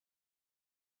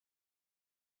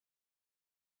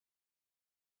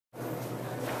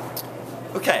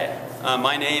Okay,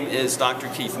 my name is Dr.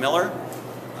 Keith Miller,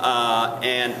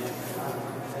 and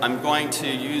I'm going to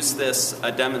use this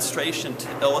demonstration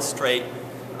to illustrate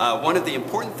one of the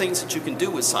important things that you can do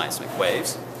with seismic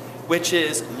waves, which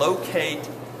is locate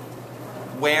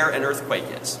where an earthquake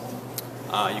is.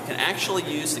 You can actually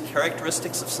use the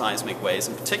characteristics of seismic waves,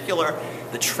 in particular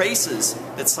the traces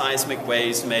that seismic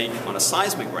waves make on a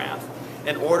seismograph,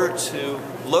 in order to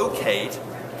locate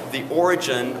the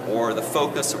origin or the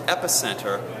focus or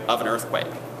epicenter of an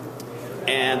earthquake.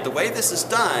 And the way this is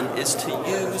done is to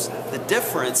use the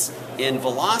difference in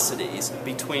velocities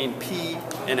between P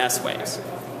and S waves.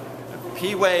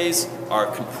 P waves are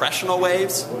compressional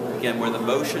waves, again, where the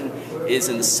motion is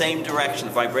in the same direction,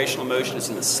 the vibrational motion is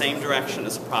in the same direction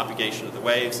as the propagation of the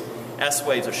waves. S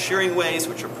waves are shearing waves,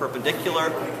 which are perpendicular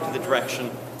to the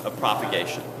direction of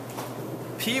propagation.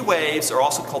 P waves are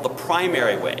also called the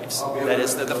primary waves. That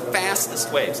is, they're the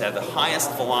fastest waves, they have the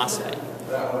highest velocity.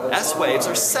 S waves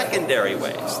are secondary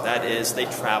waves. That is, they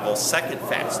travel second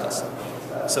fastest.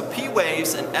 So P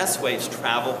waves and S waves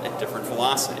travel at different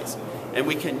velocities. And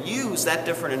we can use that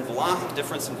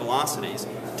difference in velocities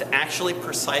to actually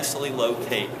precisely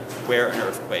locate where an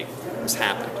earthquake has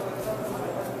happened.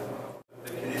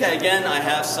 Okay, again, I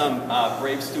have some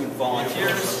brave student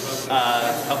volunteers to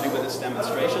help me with this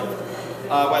demonstration.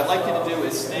 What I'd like you to do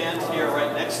is stand here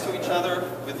right next to each other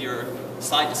with your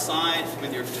side to side,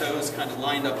 with your toes kind of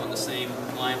lined up on the same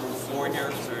line on the floor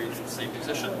here, so you're in the same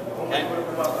position. Okay?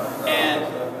 And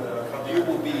you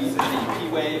will be the P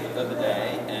wave of the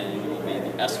day, and you will be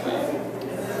the S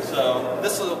wave. So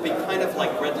this will be kind of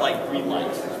like red light, green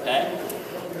light. Okay?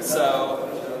 So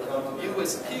you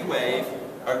as P wave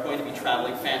are going to be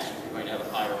traveling faster. You're going to have a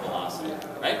higher velocity,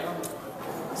 right?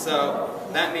 So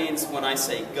that means when I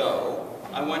say go,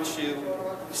 I want you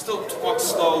to still walk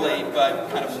slowly, but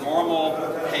kind of normal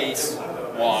pace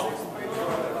walk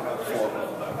forward.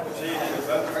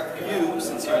 You,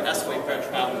 since you're an S wave, are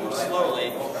traveling more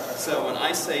slowly, so when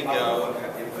I say go,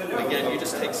 again, you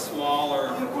just take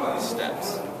smaller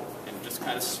steps. And just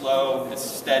kind of slow, as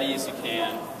steady as you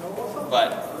can,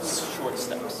 but short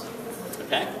steps.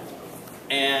 Okay?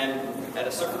 And at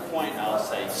a certain point, I'll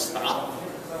say stop.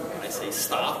 When I say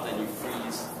stop, then you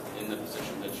freeze in the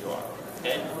position that you are.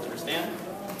 Okay? Do you understand?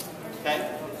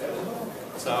 Okay?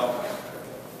 So,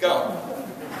 go.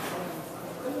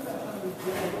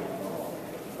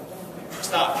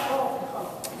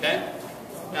 Stop. Okay?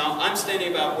 Now, I'm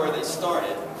standing about where they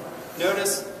started.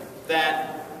 Notice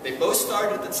that they both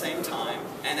started at the same time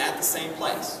and at the same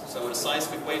place. So when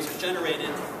seismic waves are generated,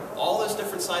 all those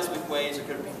different seismic waves are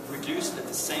going to be produced at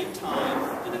the same time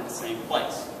and at the same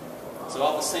place. So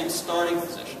all the same starting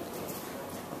position.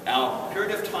 Now, a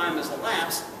period of time has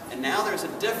elapsed, and now there's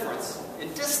a difference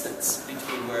in distance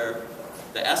between where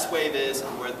the S wave is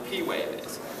and where the P wave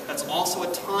is. That's also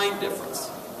a time difference.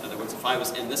 In other words, if I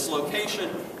was in this location,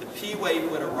 the P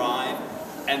wave would arrive,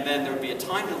 and then there would be a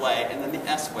time delay, and then the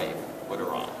S wave would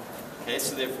arrive. Okay,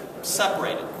 so they've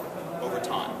separated over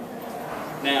time.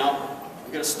 Now,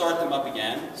 we're going to start them up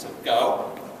again. So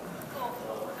go.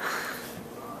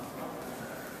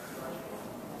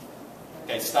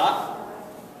 Okay, stop.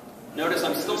 Notice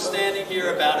I'm still standing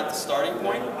here about at the starting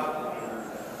point.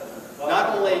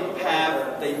 Not only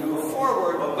have they moved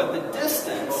forward, but the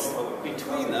distance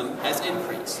between them has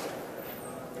increased.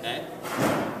 Okay?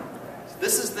 So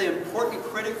this is the important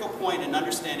critical point in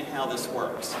understanding how this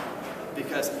works.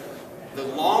 Because the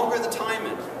longer the time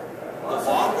interval, the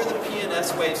longer the P and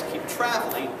S waves keep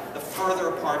traveling, the further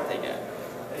apart they get.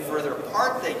 The further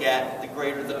apart they get, the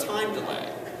greater the time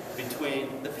delay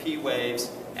between the P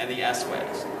waves and the S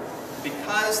waves.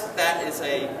 Because that is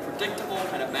a predictable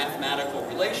kind of mathematical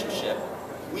relationship,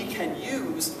 we can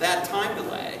use that time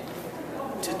delay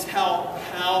to tell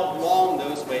how long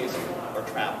those waves are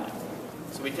traveling.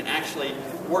 So we can actually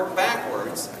work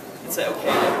backwards and say, okay,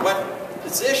 at what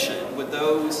position would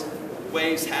those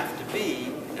waves have to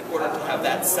be in order to have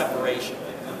that separation?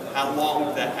 How long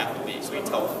would that have to be? So we can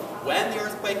tell when the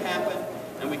earthquake happened,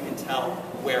 and we can tell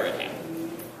where it happened.